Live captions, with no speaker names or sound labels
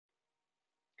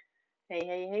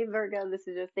Hey, Virgo, this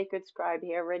is your Sacred Scribe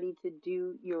here, ready to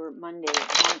do your Monday,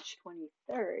 March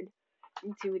 23rd,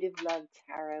 Intuitive Love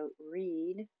Tarot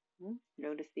read.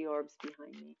 Notice the orbs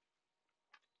behind me.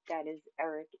 That is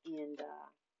Eric and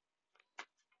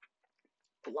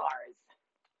Lars,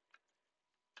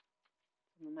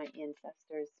 some of my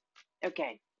ancestors.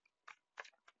 Okay,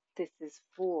 this is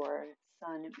for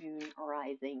Sun, Moon,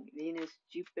 Rising, Venus,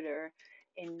 Jupiter,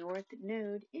 and North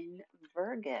Node in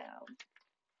Virgo.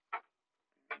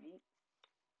 All right.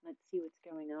 Let's see what's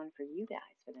going on for you guys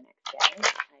for the next day.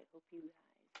 I hope you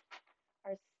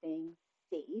guys are staying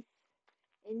safe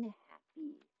and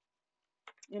happy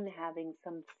and having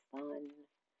some fun,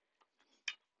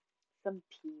 some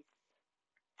peace.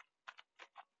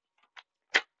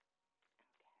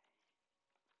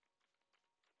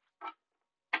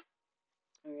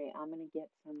 All right, I'm going to get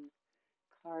some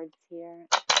cards here.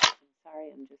 I'm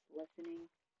sorry, I'm just listening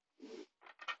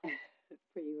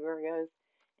for you Virgos.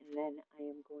 And then I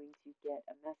am going to get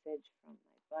a message from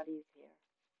my buddies here.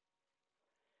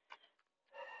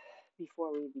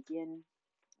 Before we begin,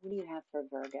 what do you have for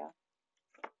Virgo?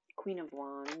 Queen of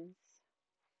Wands.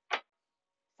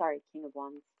 Sorry, King of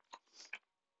Wands.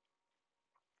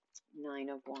 Nine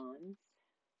of Wands.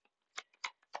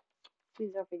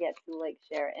 Please don't forget to like,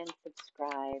 share, and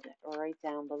subscribe right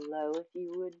down below if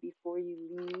you would before you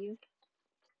leave.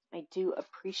 I do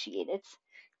appreciate it.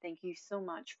 Thank you so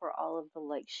much for all of the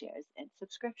like, shares, and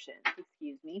subscriptions.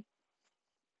 Excuse me.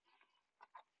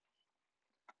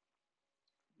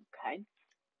 Okay.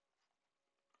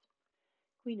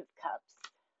 Queen of Cups,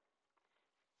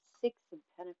 Six of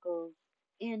Pentacles,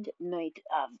 and Knight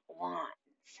of Wands.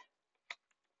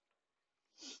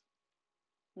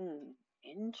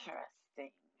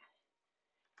 Interesting.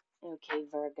 Okay,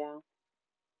 Virgo.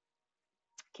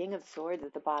 King of Swords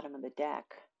at the bottom of the deck.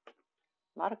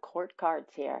 A lot of court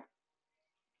cards here.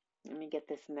 Let me get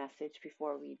this message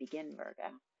before we begin,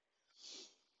 Virgo.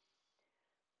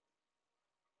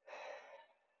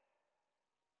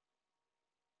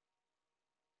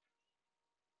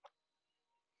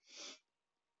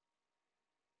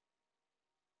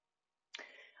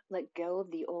 Let go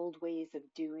of the old ways of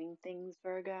doing things,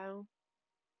 Virgo.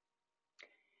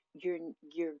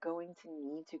 You're going to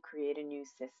need to create a new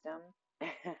system.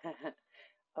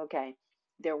 Okay.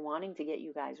 They're wanting to get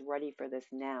you guys ready for this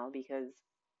now because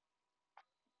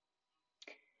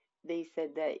they said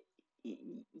that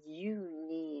you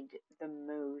need the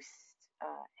most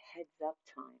heads up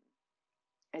time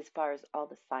as far as all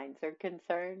the signs are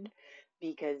concerned,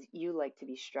 because you like to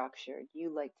be structured, you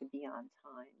like to be on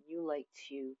time, you like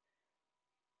to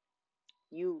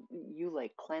you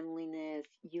like cleanliness,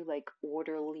 you like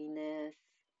orderliness.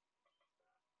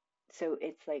 So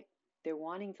it's like they're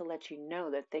wanting to let you know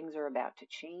that things are about to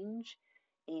change,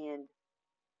 and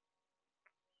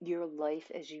your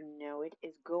life as you know it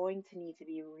is going to need to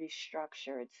be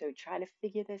restructured. So try to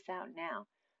figure this out now.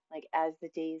 Like as the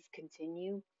days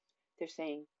continue, they're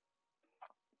saying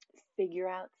figure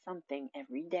out something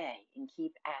every day and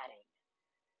keep adding.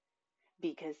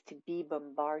 Because to be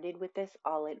bombarded with this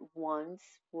all at once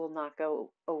will not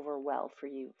go over well for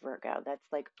you, Virgo. That's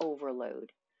like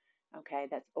overload. Okay,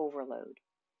 that's overload.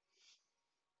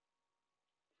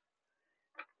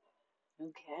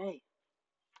 Okay.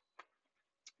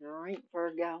 All right,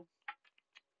 Virgo.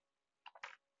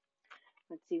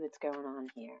 Let's see what's going on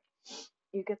here.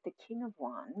 You get the King of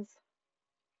Wands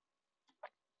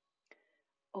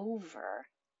over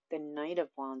the Knight of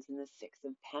Wands and the Six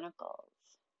of Pentacles.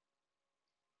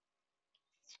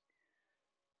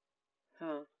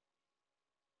 Huh.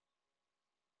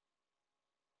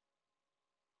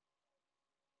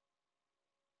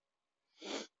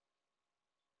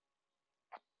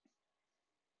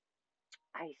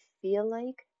 I feel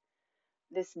like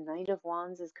this Knight of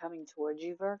Wands is coming towards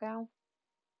you, Virgo.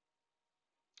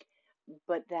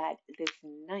 But that this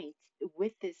Knight,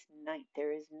 with this Knight,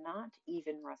 there is not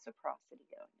even reciprocity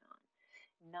going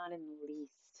on. Not in the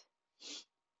least.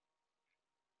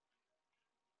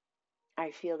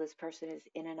 I feel this person is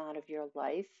in and out of your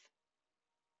life.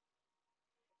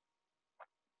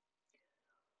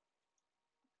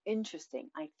 Interesting.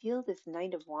 I feel this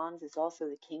Knight of Wands is also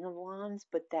the King of Wands,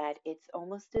 but that it's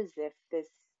almost as if this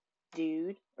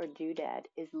dude or doodad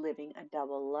is living a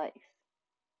double life.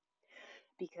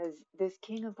 Because this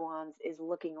King of Wands is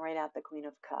looking right at the Queen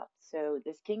of Cups. So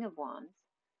this King of Wands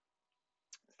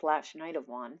 / Knight of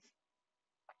Wands,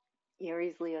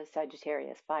 Aries, Leo,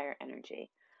 Sagittarius, fire energy.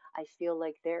 I feel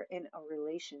like they're in a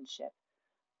relationship.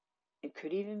 It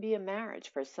could even be a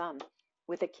marriage for some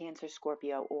with a Cancer,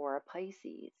 Scorpio, or a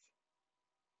Pisces.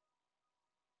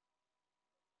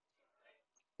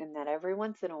 And that every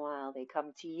once in a while they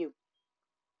come to you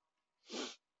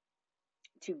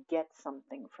to get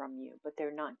something from you, but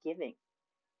they're not giving.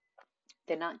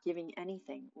 They're not giving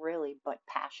anything really but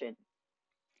passion,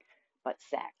 but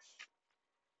sex.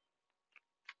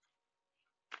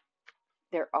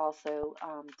 They're also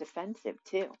defensive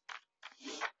too.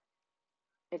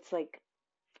 It's like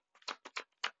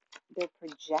they're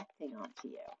projecting onto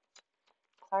you.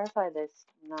 Clarify this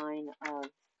Nine of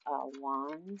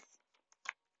Wands.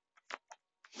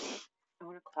 I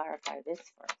want to clarify this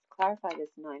first. Clarify this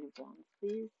Nine of Wands,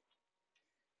 please.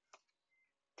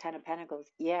 Ten of Pentacles.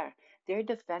 Yeah, they're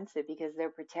defensive because they're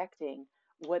protecting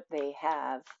what they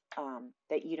have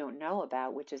that you don't know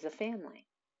about, which is a family.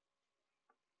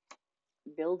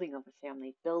 Building of a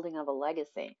family, building of a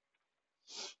legacy.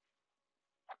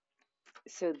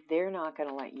 So they're not going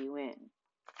to let you in.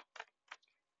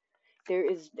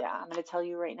 I'm going to tell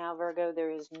you right now, Virgo,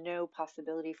 there is no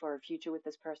possibility for a future with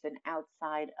this person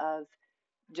outside of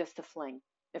just a fling.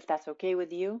 If that's okay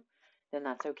with you, then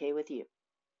that's okay with you.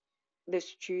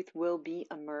 This truth will be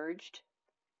emerged.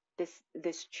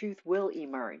 This truth will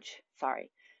emerge. Sorry.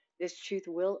 This truth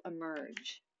will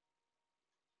emerge.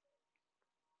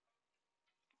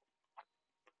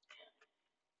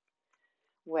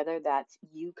 Whether that's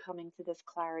you coming to this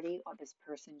clarity or this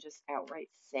person just outright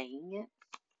saying it.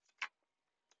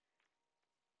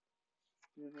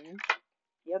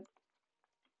 Yep.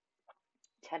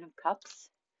 Ten of Cups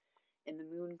and the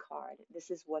Moon card.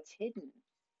 This is what's hidden.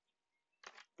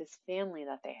 This family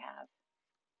that they have.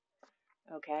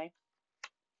 Okay?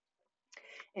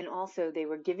 And also they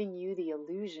were giving you the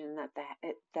illusion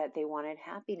that they wanted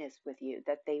happiness with you,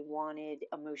 that they wanted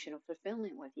emotional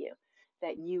fulfillment with you,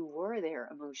 that you were their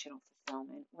emotional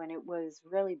fulfillment, when it was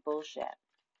really bullshit.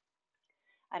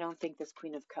 I don't think this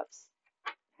Queen of Cups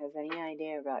has any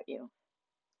idea about you.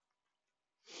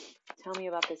 Tell me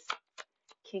about this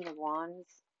King of Wands.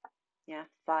 Yeah,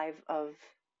 Five of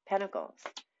Pentacles.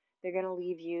 They're going to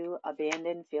leave you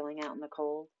abandoned, feeling out in the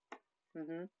cold.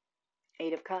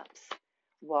 Eight of Cups.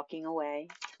 Walking away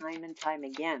time and time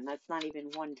again. That's not even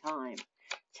one time.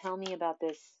 Tell me about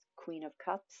this Queen of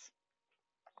Cups.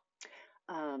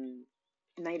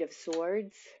 Knight of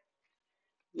Swords.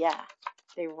 Yeah,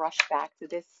 they rush back to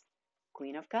this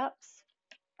Queen of Cups.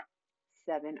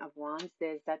 Seven of Wands.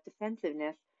 There's that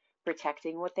defensiveness,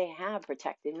 protecting what they have,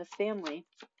 protecting this family.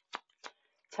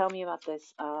 Tell me about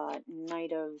this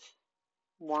Knight of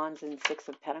Wands and Six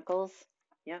of Pentacles.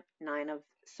 Yep, Nine of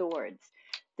Swords.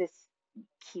 This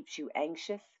keeps you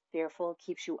anxious, fearful,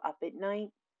 keeps you up at night.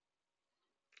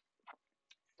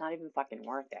 It's not even fucking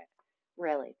worth it.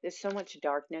 Really. There's so much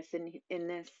darkness in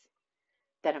this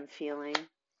that I'm feeling.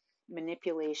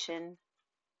 Manipulation.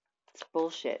 It's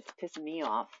bullshit. It's pissing me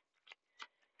off.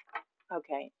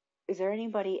 Okay. Is there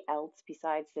anybody else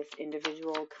besides this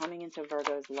individual coming into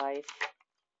Virgo's life?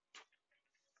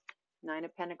 Nine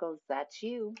of Pentacles, that's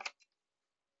you.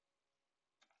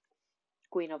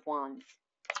 Queen of Wands.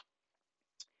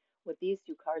 What these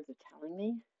two cards are telling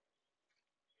me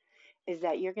is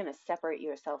that you're going to separate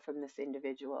yourself from this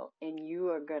individual and you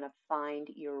are going to find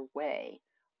your way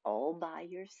all by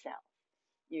yourself.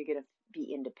 You're going to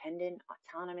be independent,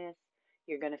 autonomous.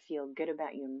 You're going to feel good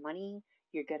about your money.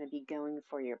 You're going to be going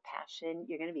for your passion.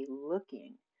 You're going to be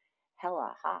looking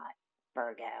hella hot,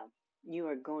 Virgo. You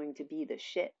are going to be the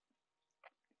shit.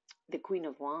 The Queen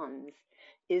of Wands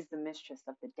is the mistress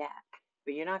of the deck,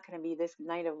 but you're not going to be this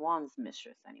Knight of Wands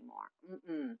mistress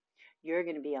anymore. You're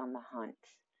going to be on the hunt.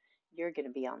 You're going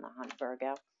to be on the hunt,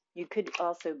 Virgo. You could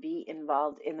also be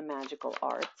involved in the magical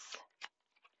arts.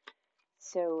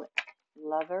 So,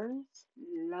 lovers,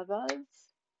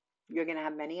 you're going to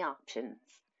have many options.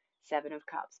 Seven of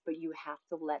Cups, but you have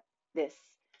to let this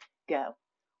go,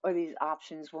 or these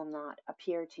options will not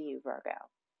appear to you, Virgo.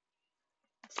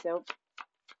 So,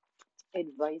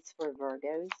 advice for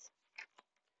Virgos,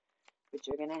 but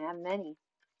you're going to have many.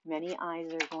 Many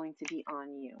eyes are going to be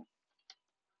on you.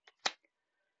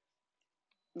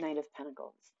 Knight of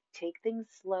Pentacles. Take things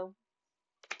slow.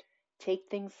 Take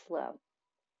things slow.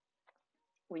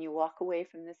 When you walk away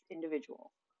from this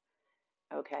individual,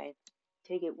 okay,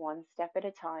 take it one step at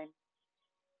a time.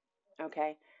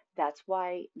 Okay, that's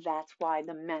why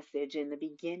the message in the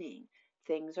beginning,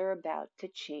 things are about to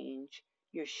change.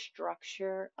 Your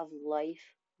structure of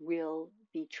life will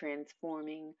be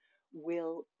transforming,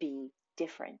 will be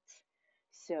different.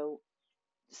 So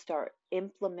start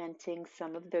implementing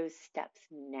some of those steps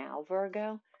now,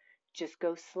 Virgo. Just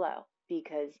go slow,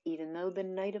 because even though the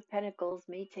Knight of Pentacles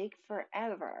may take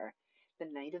forever, the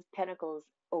Knight of Pentacles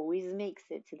always makes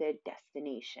it to their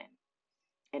destination.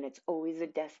 And it's always a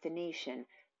destination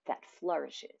that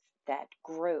flourishes, that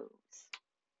grows.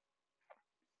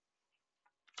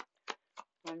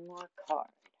 One more card.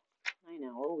 I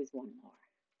know, always one more.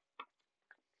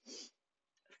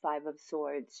 Five of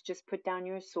Swords. Just put down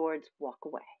your swords, walk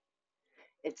away.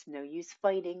 It's no use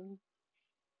fighting.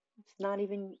 It's not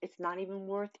even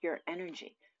worth your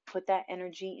energy. Put that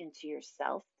energy into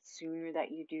yourself. The sooner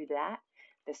that you do that,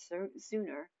 the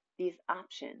sooner these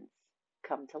options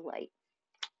come to light.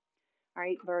 All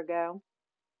right, Virgo.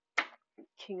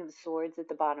 King of Swords at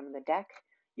the bottom of the deck.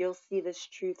 You'll see this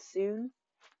truth soon.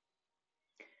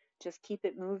 Just keep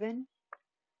it moving.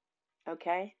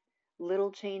 Okay?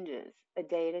 Little changes, a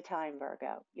day at a time,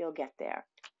 Virgo. You'll get there.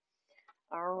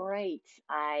 All right.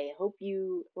 I hope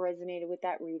you resonated with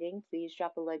that reading. Please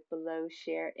drop a like below,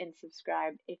 share, and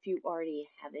subscribe if you already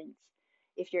haven't.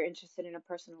 If you're interested in a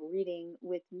personal reading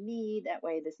with me, that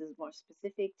way this is more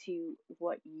specific to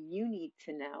what you need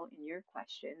to know in your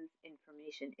questions.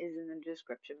 Information is in the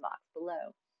description box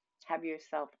below. Have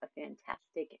yourself a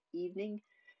fantastic evening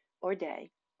or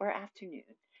day or afternoon,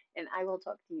 and I will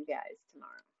talk to you guys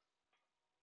tomorrow.